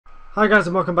Hi guys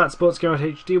and welcome back to Sports Gamer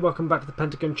HD. Welcome back to the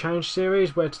Pentagon Challenge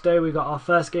series, where today we got our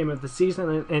first game of the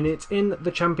season, and it's in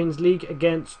the Champions League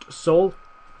against Seoul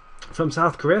from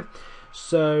South Korea.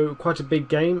 So quite a big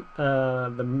game.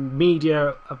 The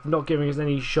media are not giving us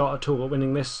any shot at all at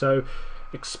winning this, so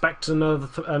expect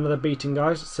another beating,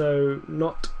 guys. So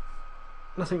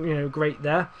nothing great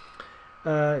there.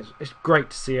 It's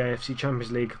great to see AFC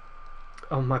Champions League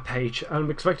on my page.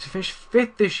 I'm expected to finish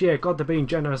 5th this year. God, they're being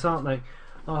generous, aren't they?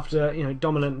 After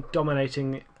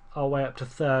dominating our way up to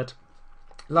 3rd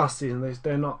last season,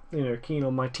 they're not keen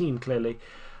on my team clearly.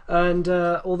 And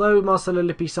although Marcelo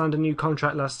Lippi signed a new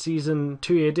contract last season,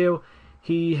 2-year deal,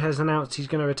 he has announced he's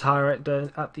going to retire at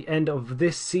the end of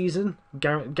this season.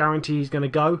 Guarantee he's going to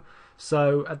go.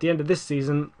 So at the end of this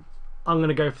season, I'm going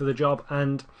to go for the job,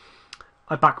 and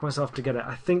I back myself to get it.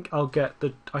 I think I'll be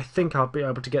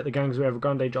able to get the Gangs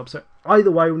Evergrande job. So either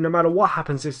way, no matter what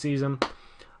happens this season,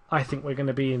 I think we're going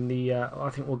to be in the. I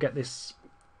think we'll get this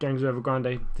Gangs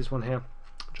Evergrande, this one here,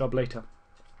 job later,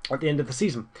 at the end of the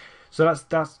season. So that's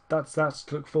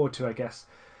to look forward to, I guess.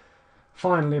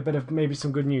 Finally, a bit of maybe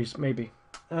some good news, maybe.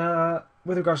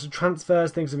 With regards to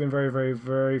transfers, things have been very, very,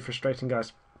 very frustrating,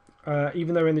 guys.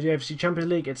 Even though we're in the AFC Champions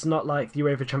League, it's not like the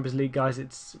UEFA Champions League, guys.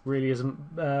 It really isn't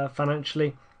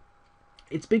financially.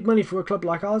 It's big money for a club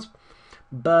like ours,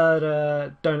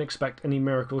 but don't expect any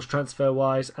miracles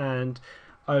transfer-wise. And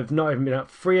I've not even been out.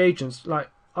 Free agents, like,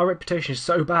 our reputation is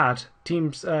so bad.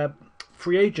 Teams,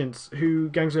 free agents who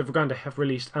Gangs Evergrande have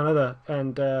released, and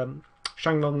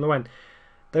Shanglong Nguyen.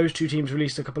 Those two teams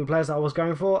released a couple of players that I was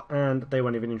going for, and they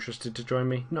weren't even interested to join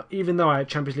me. Not even though I had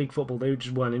Champions League football, they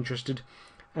just weren't interested.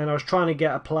 And I was trying to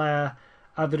get a player,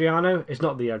 Adriano. It's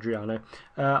not the Adriano.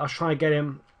 I was trying to get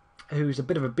him, who's a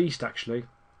bit of a beast actually.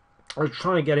 I was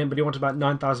trying to get him, but he wanted about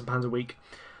 £9,000 a week.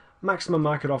 Maximum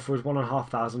I could offer was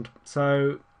 £1,500,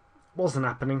 so wasn't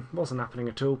happening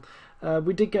at all.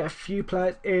 We did get a few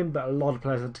players in, but a lot of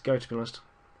players had to go, to be honest.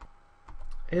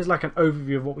 Here's like an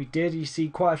overview of what we did. You see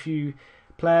quite a few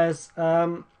players.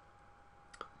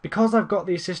 Because I've got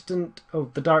the assistant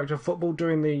of the director of football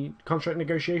during the contract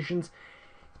negotiations,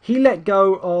 he let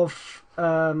go of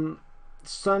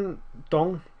Sun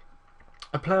Dong,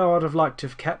 a player I'd have liked to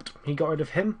have kept. He got rid of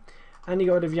him, and he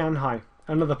got rid of Yan Hai,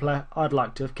 another player I'd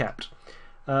like to have kept.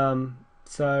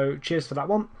 So cheers for that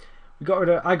one. I got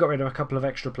rid of a couple of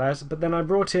extra players, but then I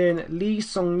brought in Lee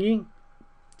Song-yi.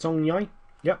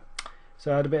 Yep.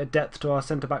 So I had a bit of depth to our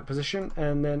centre back position,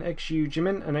 and then Xu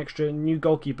Jimin, an extra new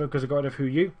goalkeeper because I got rid of Hu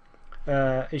Yu.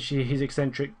 His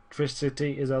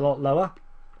eccentricity is a lot lower.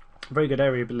 Very good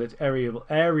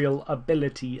aerial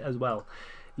ability as well.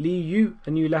 Lee Yu,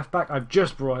 a new left back. I've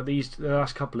just brought the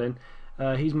last couple in.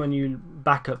 He's my new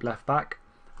backup left back.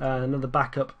 Another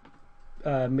backup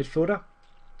midfielder.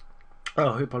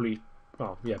 Oh, he'll probably.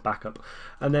 Oh yeah, backup.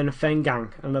 And then Feng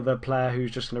Gang, another player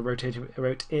who's just going to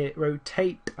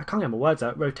rotate. I can't get my words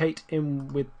out. Rotate in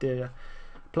with the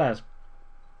players.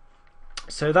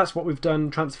 So that's what we've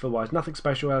done transfer-wise. Nothing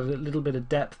special. Had a little bit of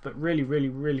depth, but really, really,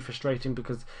 really frustrating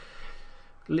because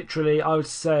literally, I would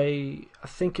say, I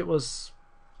think it was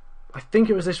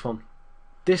this one.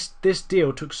 This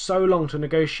deal took so long to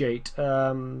negotiate.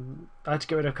 I had to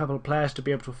get rid of a couple of players to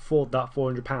be able to afford that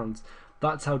 £400.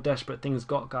 That's how desperate things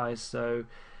got, guys. So,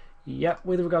 yeah,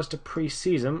 with regards to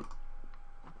pre-season,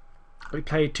 we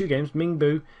played 2 games,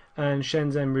 Mingbu and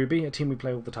Shenzhen Ruby, a team we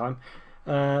play all the time.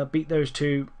 Beat those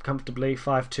two comfortably,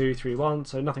 5-2, 3-1,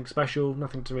 so nothing special,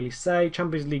 nothing to really say.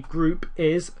 Champions League group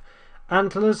is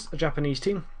Antlers, a Japanese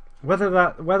team. Whether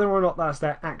or not that's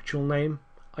their actual name,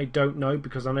 I don't know,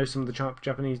 because I know some of the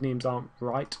Japanese names aren't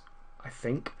right, I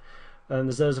think. And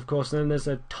there's those, of course, and then there's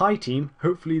a Thai team.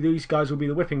 Hopefully these guys will be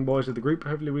the whipping boys of the group.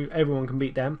 Hopefully everyone can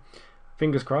beat them.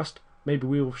 Fingers crossed. Maybe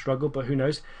we will struggle, but who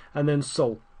knows. And then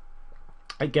Seoul.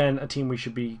 Again, a team we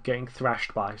should be getting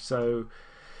thrashed by. So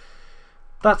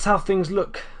that's how things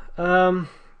look.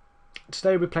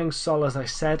 Today we're playing Seoul, as I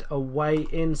said, away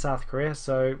in South Korea.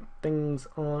 So things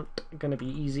aren't going to be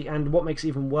easy. And what makes it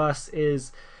even worse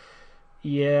is,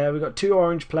 yeah, we've got 2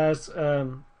 orange players.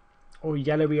 Or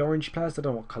yellowy orange players, I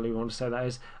don't know what colour you want to say that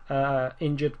is,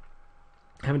 injured,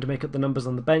 having to make up the numbers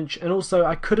on the bench. And also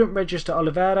I couldn't register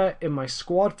Oliveira in my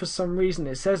squad for some reason.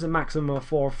 It says a maximum of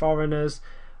 4 foreigners,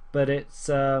 but it's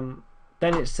then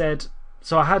it said,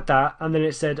 so I had that, and then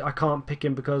it said I can't pick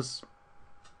him because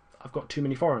I've got too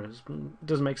many foreigners. It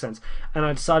doesn't make sense. And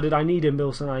I decided I need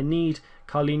Emilson, I need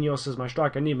Carlinhos as my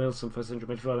striker, I need Emilson for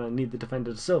central midfield, and I need the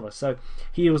defender to Silva. So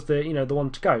he was the the one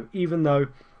to go, even though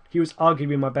he was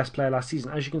arguably my best player last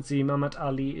season. As you can see, Mamat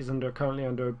Ali is currently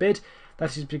under a bid.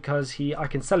 That is because I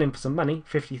can sell him for some money,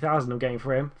 50,000 I'm getting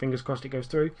for him, fingers crossed it goes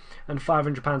through, and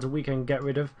 £500 a week I can get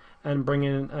rid of, and bring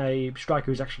in a striker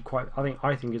who's actually quite,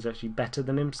 I think is actually better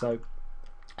than him, so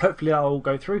hopefully that'll all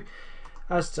go through.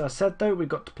 As I said though, we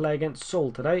got to play against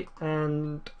Seoul today,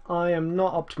 and I am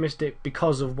not optimistic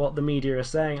because of what the media are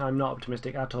saying. I'm not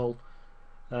optimistic at all.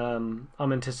 I'm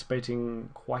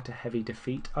anticipating quite a heavy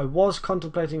defeat. I was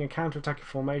contemplating a counter-attacking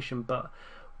formation, but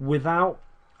without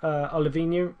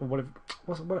Olivinho, or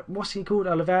what's he called?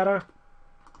 Oliveira?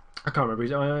 I can't remember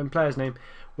his own player's name.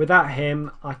 Without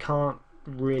him, I can't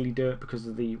really do it because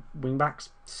of the wing-backs.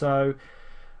 So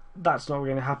that's not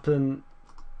going to happen.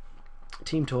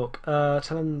 Team talk. Tell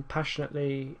them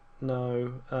passionately,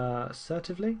 no,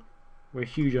 assertively. We're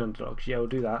huge underdogs. Yeah, we'll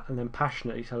do that. And then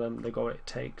passionately tell them they got what it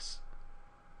takes.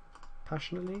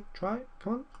 Passionately, try it.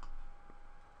 Come on.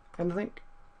 Anything?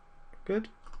 Good.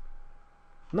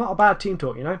 Not a bad team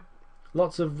talk, you know.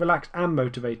 Lots of relaxed and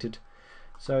motivated.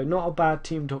 So not a bad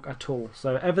team talk at all.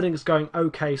 So everything's going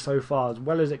okay so far, as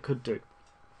well as it could do.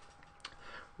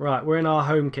 Right, we're in our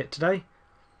home kit today.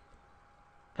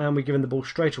 And we're giving the ball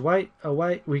straight away.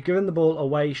 We're giving the ball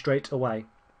away straight away.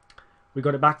 We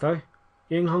got it back though.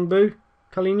 Ying Hongbu,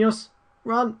 Carlinhos,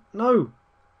 run! No!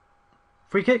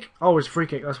 Free kick? Oh, it's a free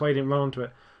kick. That's why he didn't run onto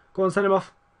it. Go on, send him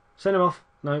off. Send him off.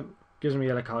 No, gives him a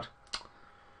yellow card.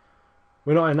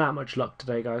 We're not in that much luck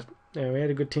today, guys. Yeah, we had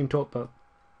a good team talk, but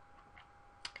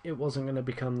it wasn't going to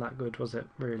become that good, was it,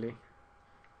 really?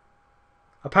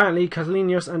 Apparently,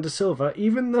 Carlinhos and De Silva,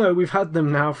 even though we've had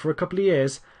them now for a couple of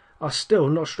years, are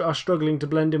still are struggling to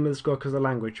blend in with the squad because of the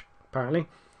language, apparently.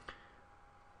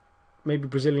 Maybe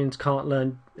Brazilians can't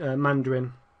learn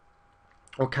Mandarin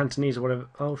or Cantonese or whatever.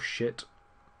 Oh, shit.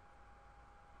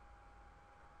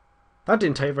 That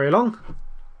didn't take very long.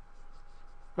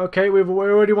 Okay, we're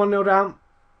already 1-0 down.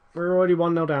 We're already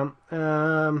 1-0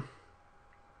 down.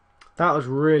 That was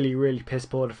really, really piss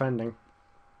poor defending.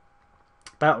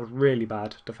 That was really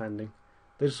bad defending.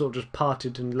 They sort of just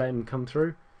parted and let him come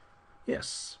through.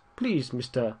 Yes, please,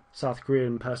 Mr. South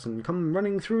Korean person, come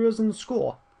running through us and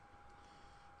score.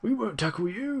 We won't tackle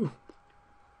you.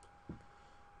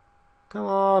 Come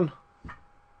on.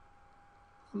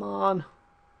 Come on.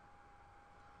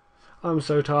 I'm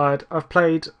so tired. I've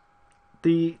played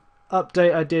the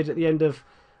update I did at the end of,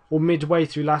 or midway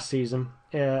through last season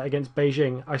against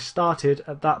Beijing. I started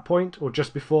at that point, or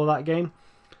just before that game,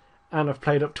 and I've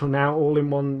played up till now, all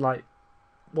in one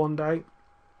day.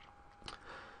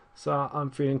 So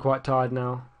I'm feeling quite tired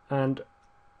now, and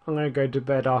I'm going to go to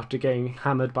bed after getting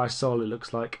hammered by Seoul, it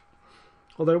looks like.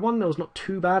 Although 1-0 is not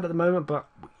too bad at the moment, but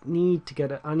we need to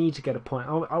get it. I need to get a point.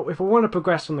 If I want to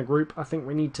progress from the group, I think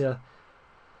we need to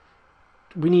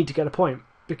get a point,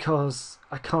 because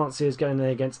I can't see us going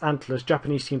there against Antlers.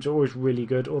 Japanese teams are always really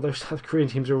good, although South Korean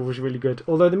teams are always really good.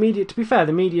 Although the media, to be fair,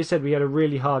 the media said we had a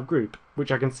really hard group,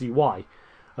 which I can see why,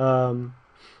 because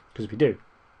we do.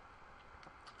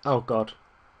 Oh God,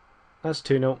 that's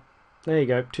 2-0. There you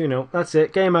go, 2-0. That's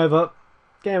it. Game over.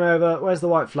 Game over. Where's the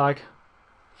white flag?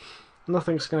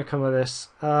 Nothing's going to come of this.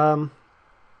 And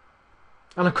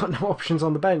I've got no options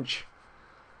on the bench.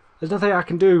 There's nothing I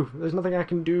can do. There's nothing I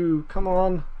can do. Come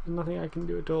on. There's nothing I can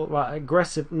do at all. Right,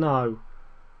 aggressive. No.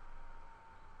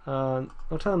 I'll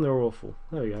tell them they're awful.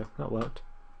 There we go. That worked.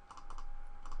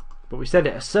 But we said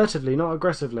it assertively, not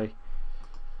aggressively.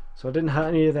 So I didn't hurt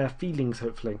any of their feelings,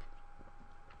 hopefully.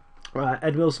 Right,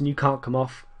 Ed Wilson, you can't come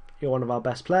off. You're one of our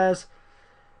best players.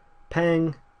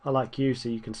 Peng, I like you, so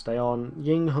you can stay on.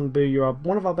 Ying Hongbu, you're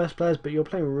one of our best players, but you're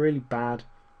playing really bad.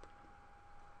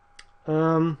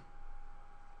 I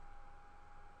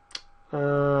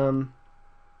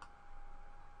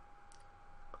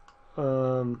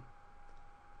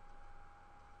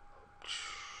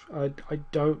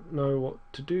don't know what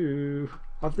to do.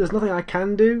 There's nothing I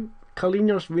can do.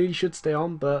 Carlinhos really should stay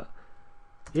on, but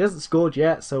he hasn't scored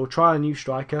yet, so we'll try a new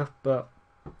striker, but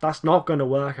that's not going to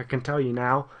work, I can tell you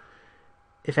now.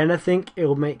 If anything, it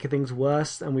will make things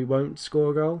worse and we won't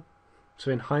score a goal. So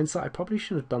in hindsight, I probably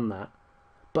shouldn't have done that.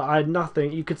 But I had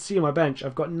nothing. You could see on my bench,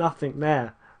 I've got nothing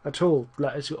there at all.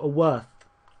 Like, it's worth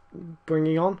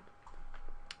bringing on.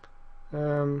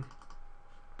 Come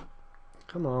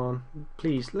on,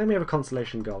 please, let me have a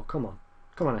consolation goal. Come on,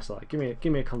 come on, SI, give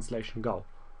me a consolation goal.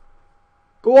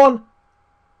 Go on.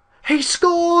 He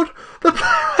scored. The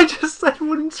player I just said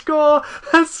wouldn't score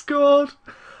has scored.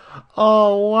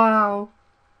 Oh wow,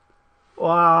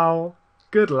 wow,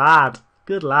 good lad,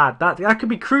 good lad. That could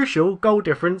be crucial. Goal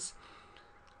difference.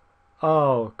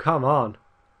 Oh come on.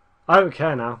 I don't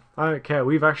care now. I don't care.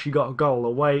 We've actually got a goal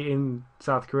away in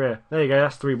South Korea. There you go.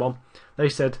 That's 3-1. They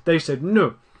said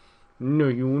no. No,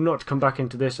 you will not come back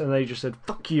into this. And they just said,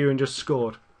 fuck you, and just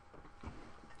scored.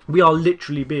 We are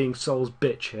literally being Seoul's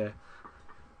bitch here.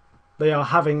 They are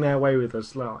having their way with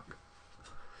us. Like,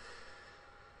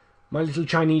 my little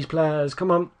Chinese players, come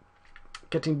on.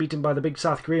 Getting beaten by the big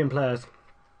South Korean players.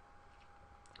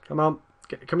 Come on.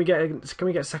 Can we get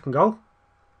a second goal?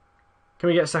 Can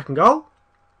we get a second goal?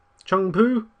 Chung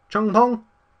Poo, Chung Pong.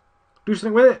 Do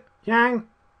something with it. Yang.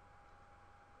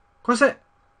 Cross it.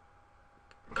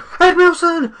 Ed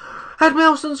Milson! Ed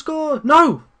Milson scored!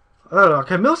 No! Oh,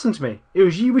 okay, Milson to me. It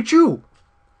was Yi Wu Chu.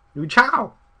 Yi Wu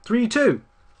Chow. 3-2.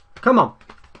 Come on.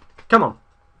 Come on.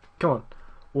 Come on.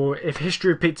 Well, if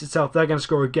history repeats itself, they're going to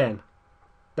score again.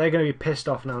 They're going to be pissed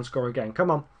off now and score again. Come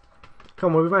on.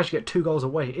 Come on, we've managed to get 2 goals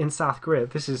away in South Korea.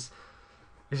 This is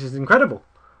incredible.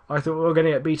 I thought we were going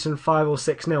to get beaten 5 or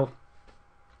 6-0.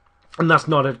 And that's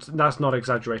not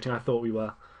exaggerating. I thought we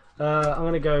were. I'm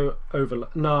going to go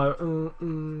overload. No.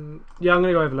 Yeah, I'm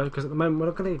going to go overload because at the moment we're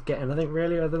not going to get anything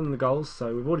really other than the goals.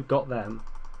 So we've already got them.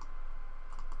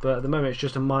 But at the moment it's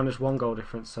just a -1 goal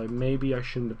difference. So maybe I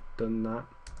shouldn't have done that.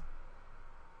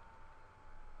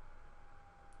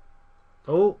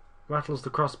 Oh, rattles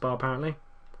the crossbar apparently.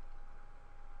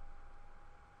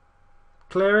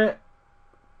 Clear it.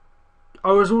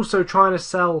 I was also trying to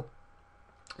sell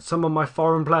some of my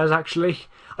foreign players actually.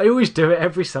 I always do it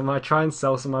every summer. I try and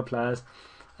sell some of my players.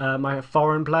 My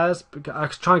foreign players. I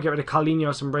was trying to get rid of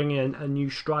Carlinhos and bring in a new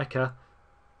striker.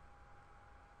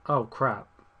 Oh crap.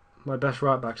 My best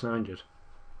right back's now injured.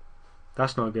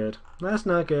 That's not good. That's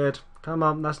not good. Come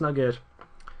on, that's not good.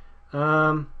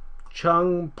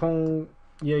 Chung Pong,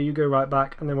 yeah, you go right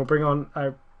back, and then we'll bring on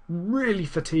a really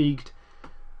fatigued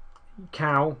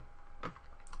Cow.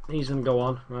 He's going to go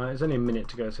on, right? There's only a minute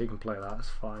to go, so he can play that. That's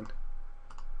fine.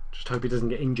 Just hope he doesn't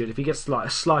get injured. If he gets like a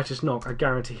slightest knock, I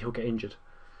guarantee he'll get injured.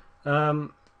 I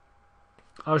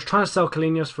was trying to sell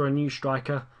Carlinhos for a new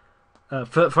striker,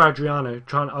 for Adriano.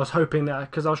 I was hoping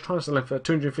that because I was trying to sell him for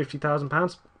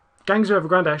 £250,000. Gangs of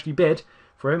Evergrande actually bid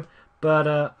for him,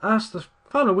 but that's the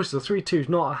final whistle. 3-2 is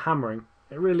not a hammering.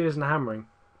 It really isn't a hammering.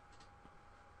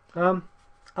 I'm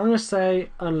going to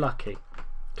say unlucky.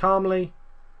 Calmly,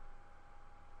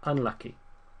 unlucky.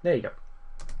 There you go.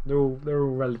 They're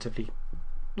all relatively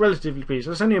pleased.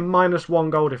 It's only a -1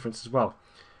 goal difference as well.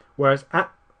 Whereas at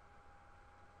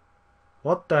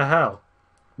what the hell?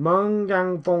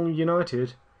 Mungangbong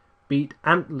United beat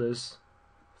Antlers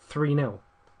 3-0.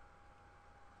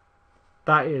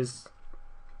 That is,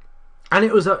 and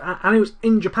it was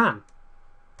in Japan.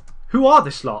 Who are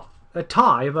this lot? They're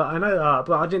Thai, but I know that.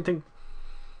 But I didn't think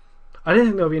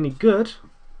they'll be any good.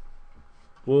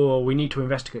 Whoa, we need to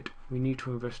investigate. We need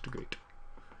to investigate.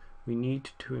 We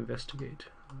need to investigate.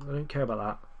 I don't care about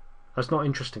that. That's not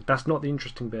interesting. That's not the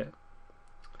interesting bit.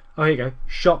 Oh, here you go.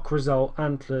 Shock result.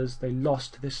 Antlers. They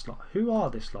lost to this lot. Who are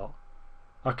this lot?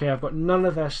 Okay, I've got none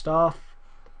of their staff.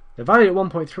 They're valued at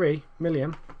 1.3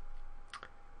 million.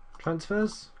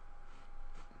 Transfers?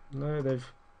 No,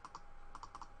 they've...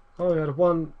 Oh, we had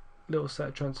one little set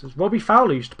of transfers. Robbie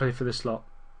Fowler used to play for this lot.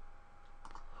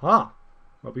 Ah,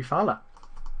 Robbie Fowler.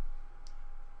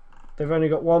 They've only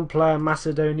got one player,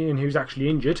 Macedonian, who's actually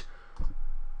injured.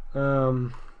 Okay.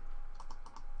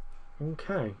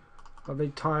 Are they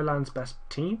Thailand's best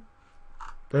team?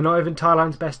 They're not even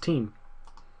Thailand's best team.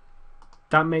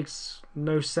 That makes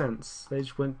no sense. They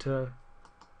just went to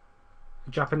a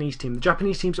Japanese team. The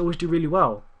Japanese teams always do really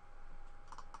well.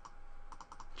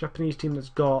 Japanese team that's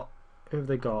got... Who have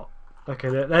they got? Okay,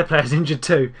 their player's injured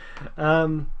too.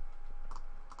 Why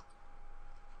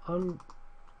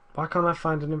can't I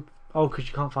find an... Oh, because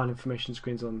you can't find information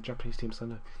screens on Japanese teams, so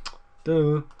no.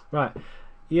 Duh. Right.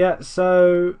 Yeah,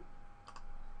 so...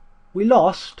 We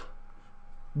lost,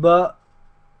 but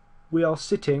we are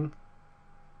sitting...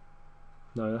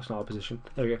 No, that's not our position.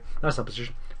 There we go. That's our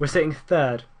position. We're sitting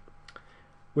third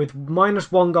with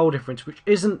 -1 goal difference, which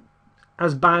isn't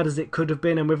as bad as it could have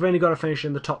been, and we've only got to finish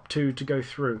in the top 2 to go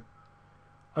through.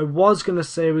 I was going to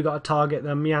say we got to target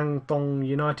the Myeongdong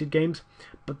United games,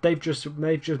 but they've just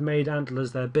made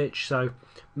Antlers their bitch, so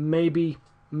maybe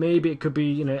it could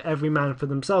be, you know, every man for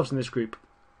themselves in this group.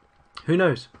 Who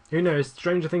knows? Who knows?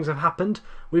 Stranger things have happened.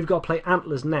 We've got to play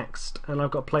Antlers next, and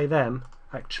I've got to play them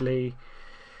actually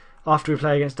after we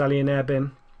play against Dali and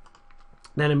Airbin.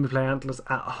 Then we play Antlers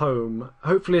at home.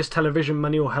 Hopefully this television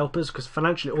money will help us, because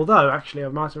financially, although actually it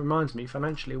reminds me,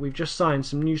 financially we've just signed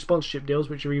some new sponsorship deals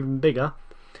which are even bigger.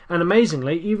 And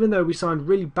amazingly, even though we signed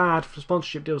really bad for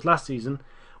sponsorship deals last season,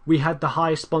 we had the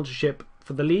highest sponsorship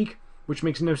for the league, which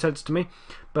makes no sense to me.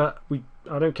 But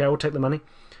I don't care, we'll take the money.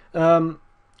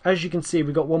 As you can see,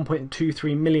 we've got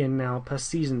 1.23 million now per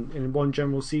season in one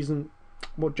general season.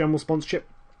 general sponsorship,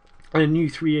 and a new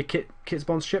 3-year kit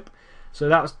sponsorship.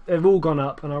 So they've all gone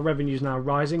up, and our revenue is now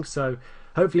rising. So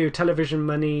hopefully with television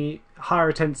money, higher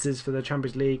attendances for the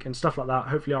Champions League and stuff like that,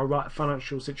 hopefully our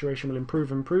financial situation will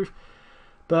improve.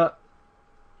 But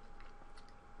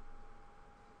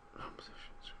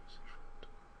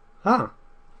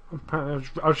I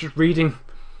was just reading,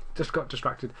 just got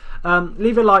distracted.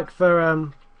 Leave a like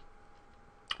for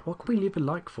what can we leave a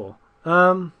like for?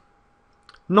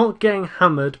 Not getting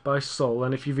hammered by Seoul.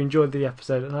 And if you've enjoyed the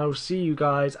episode, and I will see you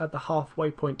guys at the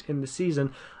halfway point in the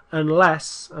season,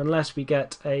 unless we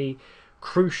get a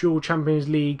crucial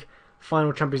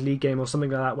final Champions League game or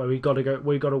something like that, where we got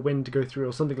to win to go through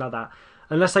or something like that.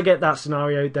 Unless I get that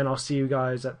scenario, then I'll see you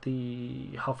guys at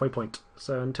the halfway point.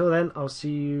 So until then, I'll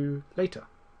see you later.